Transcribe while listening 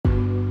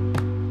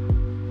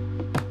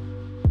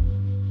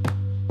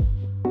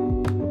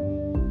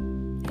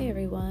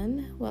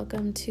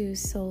welcome to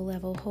Soul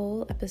Level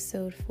Whole,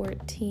 episode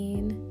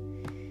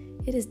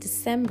 14. It is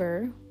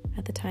December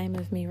at the time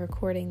of me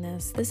recording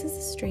this. This is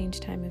a strange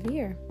time of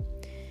year.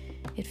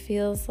 It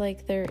feels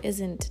like there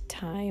isn't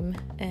time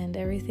and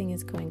everything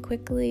is going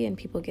quickly and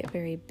people get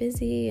very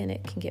busy and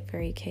it can get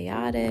very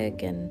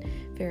chaotic and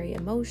very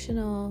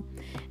emotional.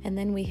 And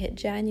then we hit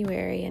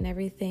January and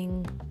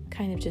everything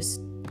kind of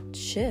just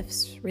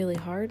shifts really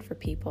hard for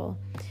people.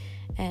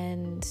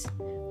 And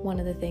one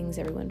of the things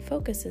everyone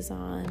focuses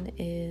on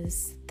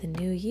is the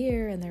new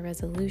year and their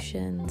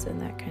resolutions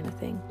and that kind of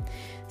thing.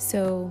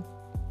 So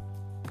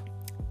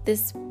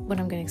what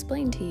I'm going to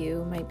explain to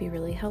you might be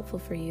really helpful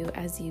for you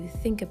as you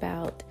think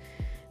about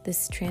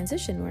this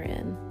transition we're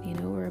in. You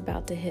know, we're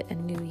about to hit a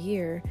new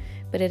year,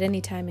 but at any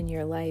time in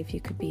your life,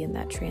 you could be in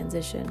that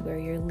transition where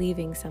you're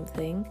leaving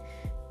something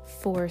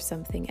for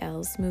something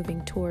else,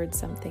 moving towards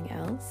something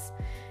else.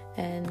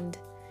 And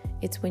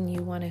it's when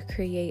you want to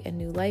create a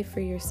new life for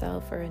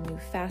yourself or a new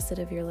facet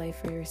of your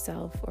life for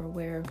yourself, or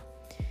where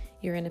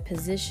you're in a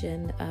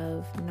position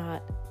of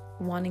not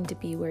wanting to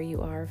be where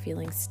you are,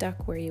 feeling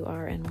stuck where you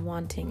are, and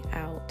wanting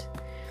out.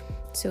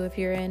 So if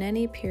you're in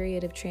any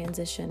period of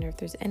transition, or if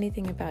there's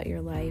anything about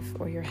your life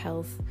or your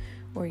health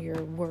or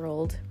your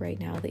world right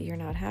now that you're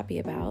not happy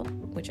about,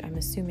 which I'm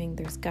assuming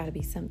there's got to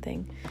be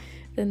something,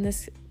 then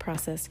this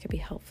process could be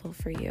helpful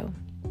for you.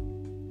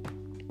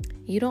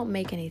 You don't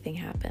make anything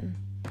happen.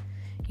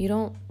 You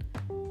don't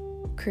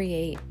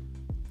create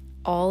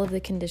all of the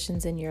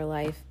conditions in your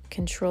life,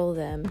 control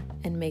them,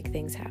 and make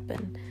things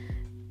happen.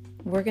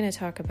 We're going to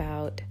talk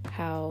about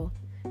how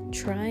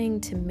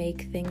trying to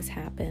make things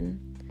happen,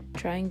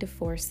 trying to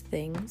force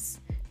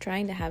things,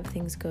 trying to have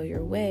things go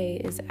your way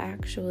is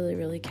actually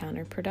really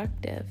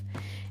counterproductive,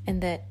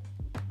 and that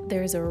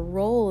there's a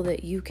role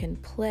that you can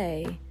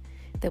play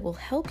that will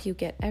help you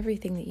get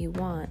everything that you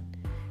want,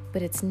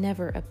 but it's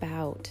never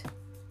about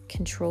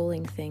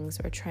controlling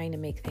things or trying to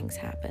make things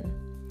happen.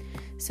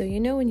 So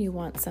when you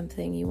want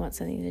something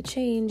to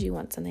change, you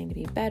want something to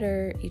be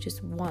better, you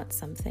just want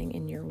something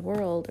in your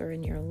world or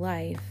in your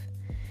life,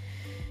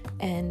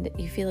 and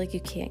you feel like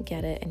you can't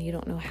get it and you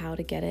don't know how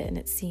to get it, and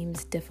it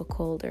seems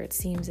difficult or it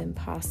seems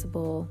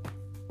impossible.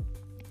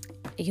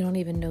 You don't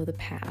even know the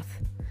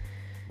path.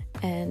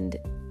 And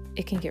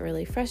it can get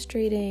really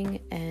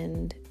frustrating,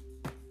 and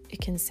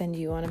it can send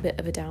you on a bit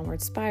of a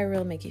downward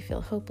spiral, make you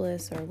feel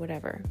hopeless or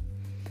whatever.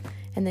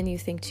 And then you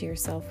think to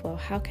yourself, well,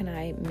 how can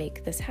I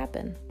make this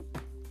happen?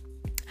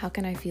 How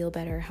can I feel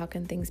better? How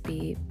can things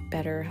be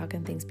better? How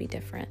can things be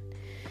different?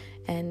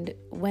 And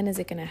when is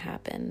it going to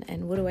happen?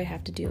 And what do I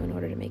have to do in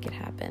order to make it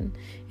happen?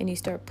 And you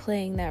start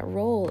playing that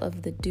role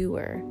of the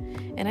doer.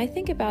 And I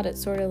think about it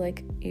sort of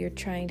like you're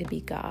trying to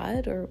be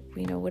God, or,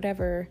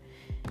 whatever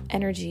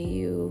energy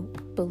you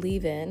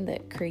believe in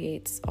that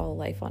creates all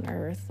life on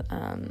earth.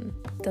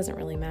 Doesn't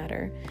really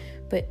matter.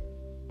 But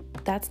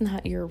that's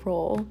not your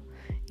role.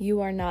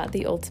 You are not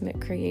the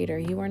ultimate creator.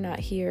 You are not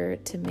here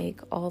to make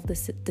all of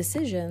the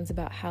decisions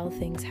about how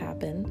things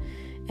happen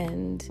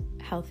and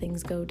how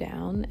things go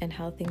down and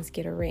how things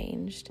get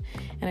arranged.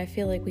 And I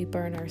feel like we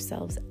burn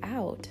ourselves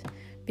out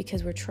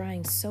because we're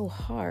trying so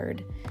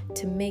hard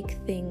to make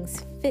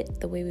things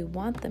fit the way we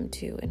want them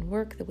to and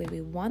work the way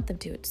we want them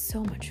to. It's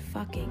so much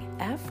fucking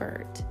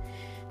effort.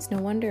 It's no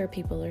wonder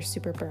people are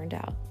super burned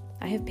out.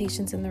 I have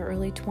patients in their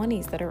early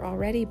 20s that are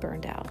already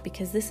burned out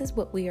because this is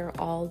what we are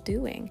all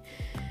doing.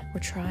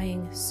 We're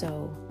trying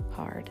so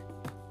hard.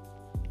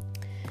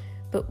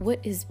 But what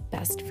is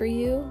best for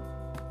you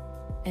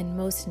and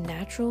most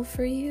natural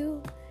for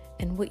you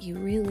and what you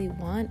really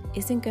want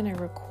isn't going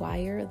to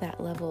require that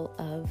level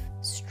of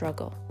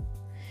struggle.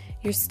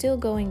 You're still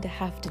going to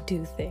have to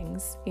do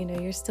things.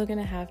 You're still going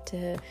to have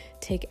to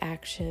take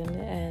action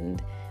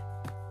and,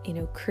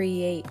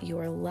 create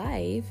your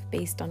life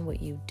based on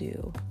what you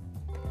do.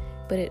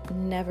 But it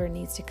never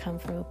needs to come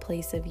from a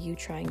place of you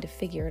trying to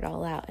figure it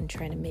all out and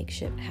trying to make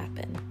shit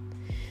happen.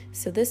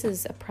 So this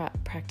is a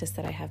practice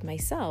that I have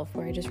myself,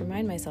 where I just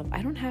remind myself,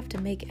 I don't have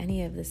to make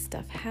any of this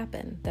stuff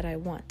happen that I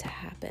want to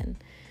happen.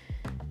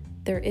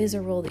 There is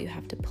a role that you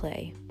have to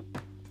play.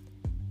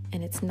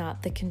 And it's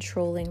not the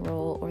controlling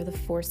role or the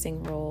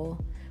forcing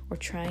role or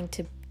trying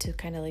to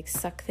kind of like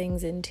suck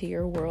things into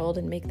your world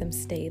and make them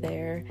stay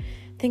there.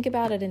 Think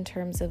about it in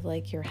terms of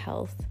like your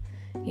health.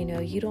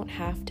 You don't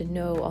have to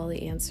know all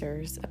the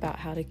answers about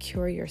how to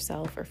cure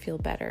yourself or feel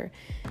better.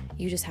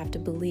 You just have to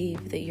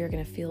believe that you're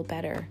going to feel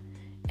better.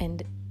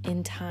 And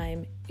in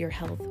time, your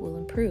health will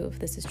improve.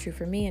 This is true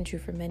for me and true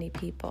for many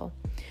people.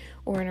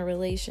 Or in a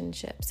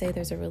relationship. Say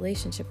there's a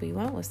relationship you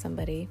want with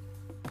somebody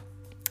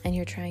and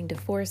you're trying to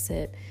force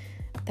it.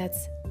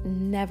 That's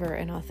never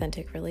an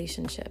authentic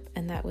relationship,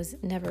 and that was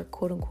never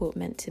quote unquote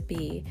meant to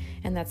be,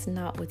 and that's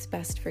not what's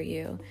best for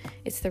you.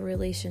 It's the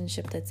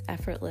relationship that's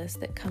effortless,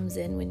 that comes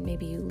in when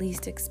maybe you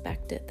least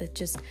expect it, that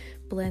just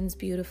blends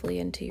beautifully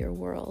into your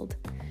world.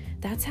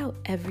 That's how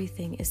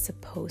everything is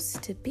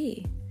supposed to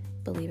be,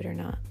 believe it or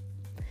not.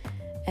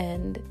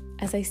 And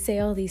as I say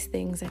all these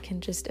things, I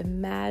can just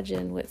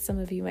imagine what some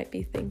of you might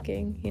be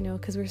thinking,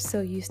 because we're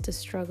so used to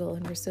struggle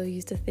and we're so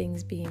used to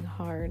things being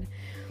hard.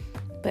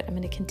 but I'm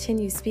going to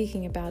continue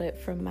speaking about it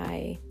from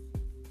my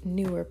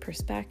newer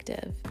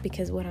perspective,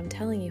 because what I'm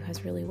telling you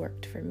has really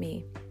worked for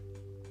me.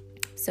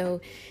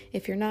 So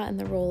if you're not in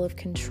the role of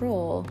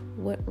control,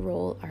 what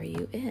role are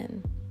you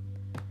in?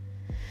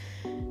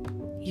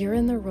 You're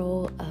in the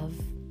role of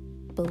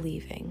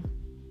believing.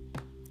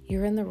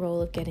 You're in the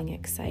role of getting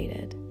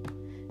excited.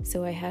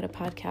 So I had a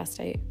podcast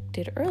I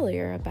did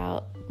earlier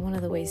about one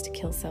of the ways to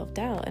kill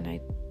self-doubt, and I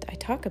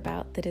talk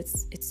about that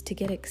it's to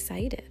get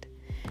excited,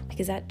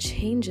 because that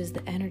changes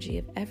the energy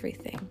of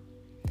everything.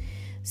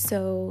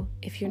 So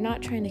if you're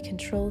not trying to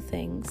control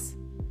things,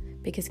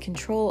 because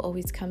control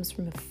always comes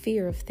from a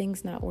fear of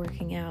things not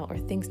working out or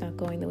things not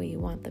going the way you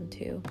want them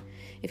to.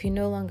 If you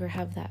no longer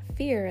have that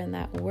fear and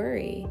that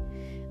worry,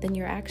 then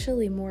you're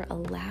actually more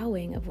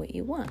allowing of what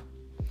you want.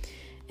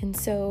 And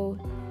so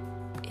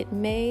it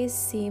may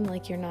seem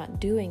like you're not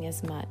doing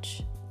as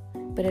much,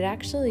 but it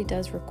actually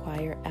does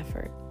require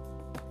effort.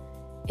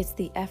 It's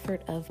the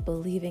effort of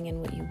believing in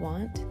what you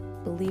want,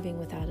 believing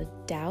without a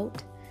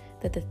doubt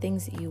that the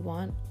things that you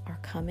want are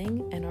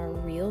coming and are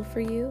real for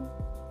you,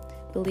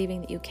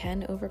 believing that you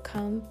can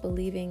overcome,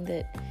 believing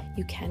that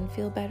you can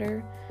feel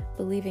better,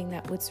 believing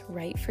that what's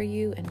right for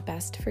you and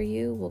best for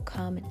you will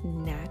come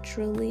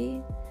naturally,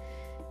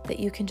 that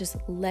you can just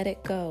let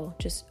it go.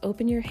 Just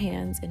open your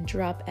hands and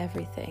drop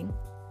everything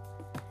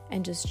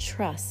and just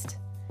trust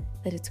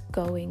that it's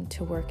going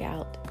to work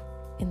out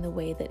in the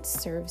way that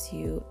serves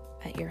you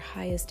at your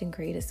highest and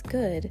greatest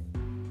good.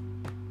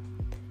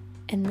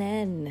 And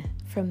then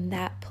from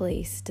that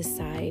place,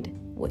 decide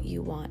what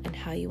you want and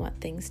how you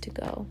want things to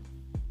go.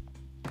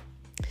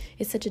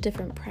 It's such a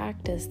different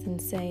practice than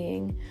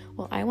saying,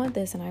 well, I want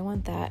this and I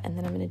want that, and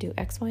then I'm going to do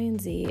X, Y, and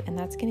Z, and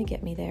that's going to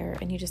get me there.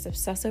 And you just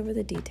obsess over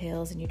the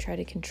details and you try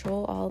to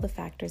control all the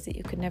factors that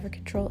you could never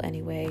control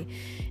anyway.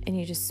 And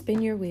you just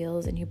spin your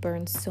wheels and you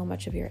burn so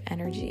much of your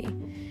energy.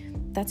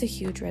 That's a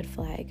huge red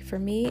flag. For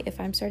me,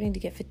 if I'm starting to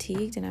get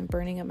fatigued and I'm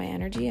burning up my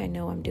energy, I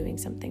know I'm doing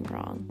something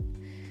wrong.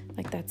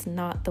 Like, that's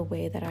not the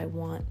way that I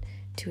want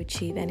to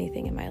achieve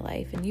anything in my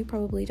life. And you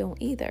probably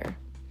don't either.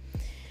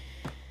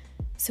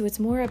 So it's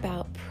more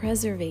about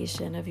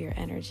preservation of your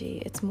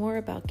energy. It's more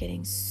about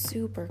getting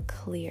super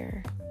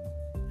clear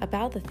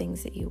about the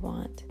things that you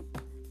want,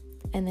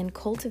 and then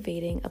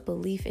cultivating a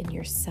belief in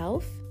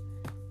yourself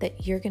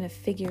that you're going to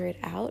figure it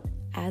out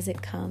as it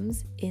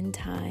comes in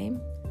time,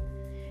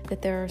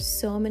 that there are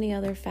so many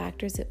other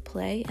factors at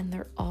play and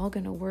they're all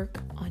going to work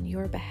on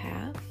your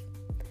behalf.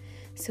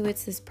 So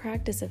it's this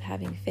practice of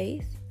having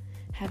faith,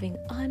 having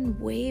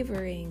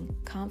unwavering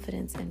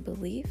confidence and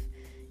belief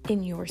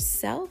in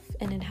yourself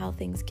and in how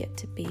things get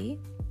to be.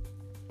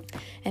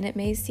 And it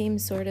may seem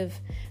sort of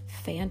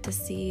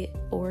fantasy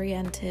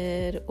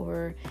oriented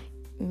or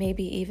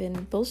maybe even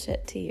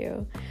bullshit to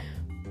you,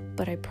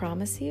 but I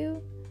promise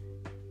you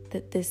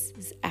that this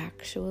is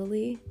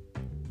actually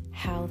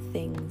how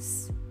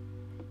things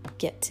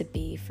get to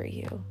be for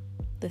you.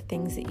 The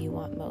things that you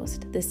want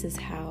most, this is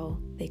how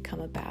they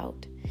come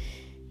about.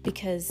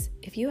 Because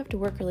if you have to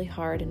work really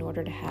hard in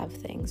order to have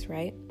things,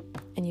 right?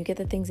 And you get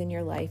the things in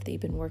your life that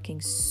you've been working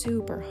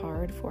super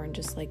hard for and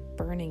just like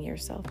burning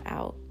yourself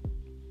out,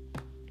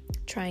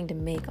 trying to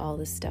make all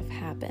this stuff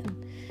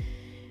happen,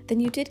 then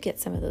you did get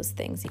some of those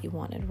things that you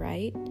wanted,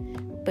 right?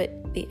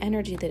 But the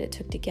energy that it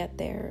took to get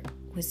there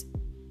was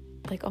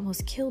like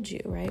almost killed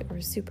you, right?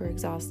 Or super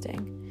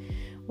exhausting.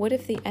 What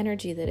if the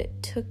energy that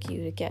it took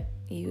you to get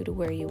you to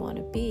where you want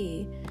to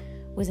be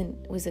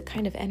was a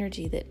kind of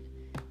energy that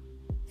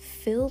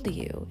filled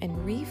you and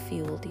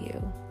refueled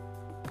you?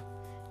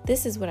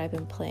 This is what I've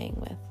been playing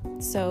with.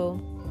 So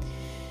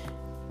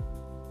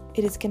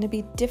it is going to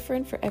be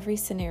different for every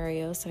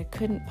scenario, so I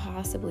couldn't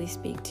possibly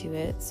speak to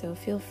it. So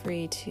feel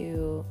free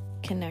to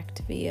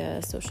connect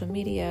via social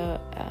media,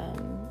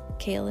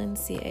 Cailin,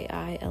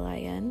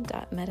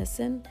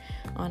 CAILIN.medicine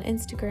on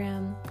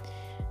Instagram.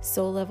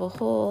 Soul Level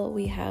Whole,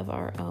 we have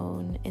our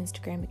own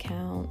Instagram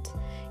account.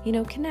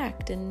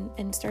 Connect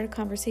and start a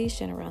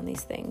conversation around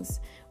these things.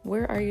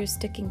 Where are your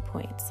sticking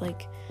points?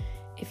 Like,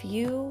 if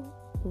you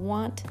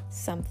want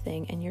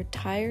something and you're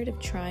tired of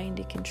trying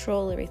to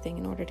control everything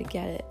in order to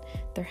get it,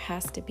 there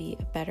has to be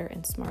a better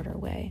and smarter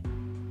way.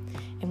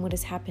 And what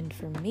has happened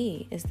for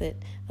me is that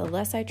the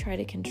less I try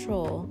to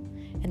control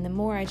and the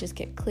more I just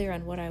get clear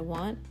on what I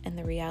want and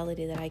the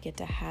reality that I get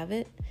to have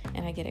it,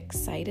 and I get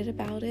excited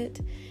about it,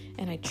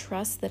 and I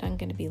trust that I'm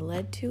going to be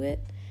led to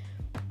it,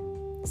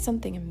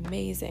 something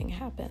amazing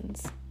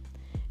happens.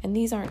 And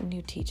these aren't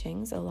new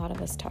teachings. A lot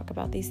of us talk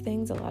about these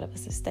things. A lot of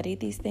us have studied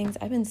these things.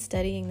 I've been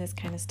studying this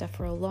kind of stuff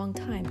for a long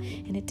time,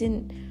 and it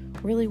didn't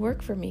really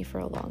work for me for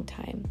a long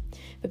time.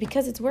 But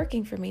because it's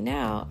working for me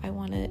now, I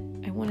want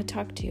to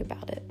talk to you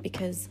about it,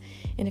 because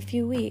in a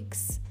few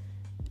weeks,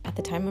 at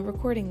the time of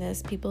recording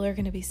this, people are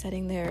going to be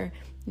setting their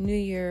New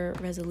Year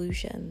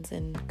resolutions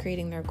and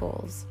creating their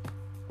goals.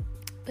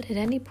 But at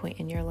any point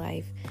in your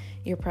life,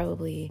 you're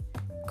probably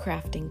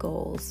crafting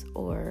goals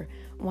or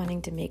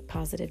wanting to make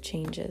positive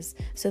changes.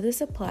 So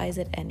this applies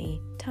at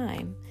any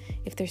time.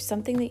 If there's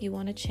something that you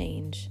want to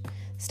change,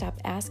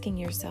 Stop asking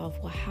yourself,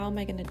 well, how am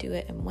I going to do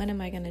it? And when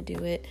am I going to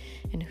do it?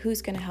 And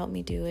who's going to help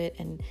me do it?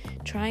 And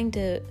trying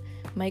to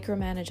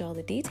micromanage all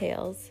the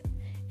details.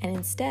 And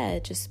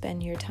instead, just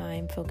spend your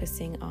time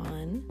focusing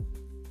on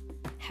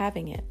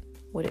having it,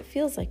 what it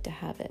feels like to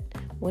have it,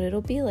 what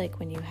it'll be like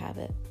when you have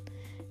it.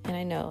 And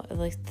I know,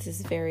 like, this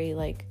is very,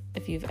 like,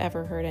 if you've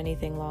ever heard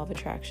anything law of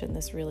attraction,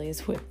 this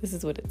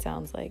is what it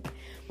sounds like.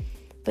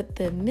 But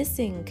the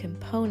missing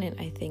component,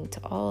 I think, to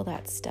all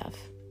that stuff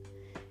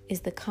is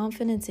the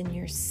confidence in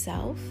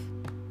yourself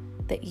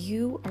that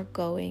you are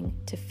going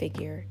to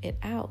figure it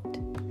out.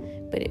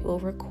 But it will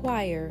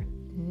require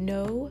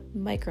no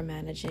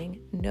micromanaging,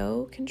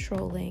 no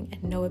controlling,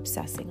 and no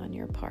obsessing on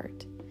your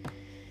part.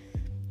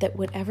 That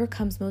whatever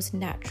comes most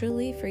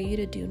naturally for you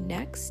to do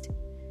next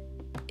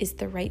is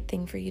the right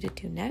thing for you to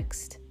do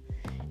next.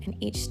 And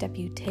each step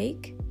you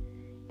take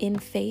in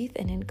faith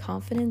and in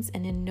confidence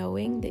and in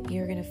knowing that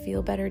you're going to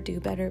feel better, do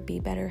better, be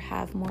better,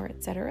 have more,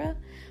 etc.,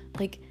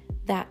 like,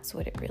 that's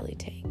what it really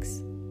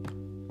takes.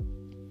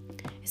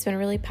 It's been a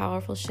really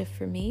powerful shift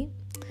for me.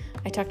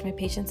 I talk to my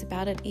patients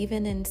about it,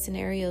 even in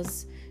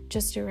scenarios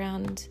just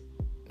around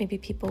maybe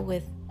people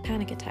with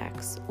panic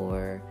attacks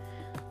or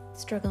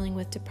struggling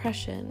with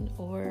depression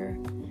or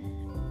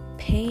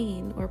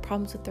pain or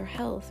problems with their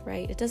health,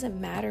 right? It doesn't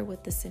matter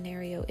what the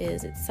scenario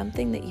is. It's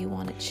something that you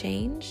want to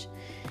change,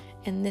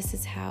 and this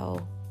is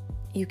how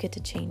you get to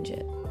change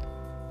it.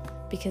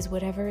 Because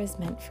whatever is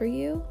meant for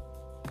you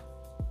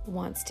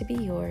wants to be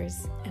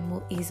yours and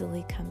will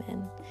easily come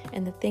in.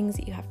 And the things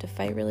that you have to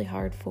fight really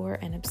hard for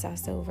and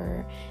obsess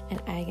over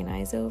and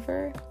agonize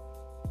over,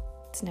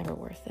 it's never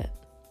worth it.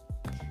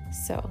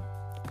 So,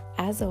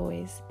 as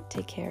always,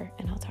 take care,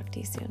 and I'll talk to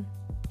you soon.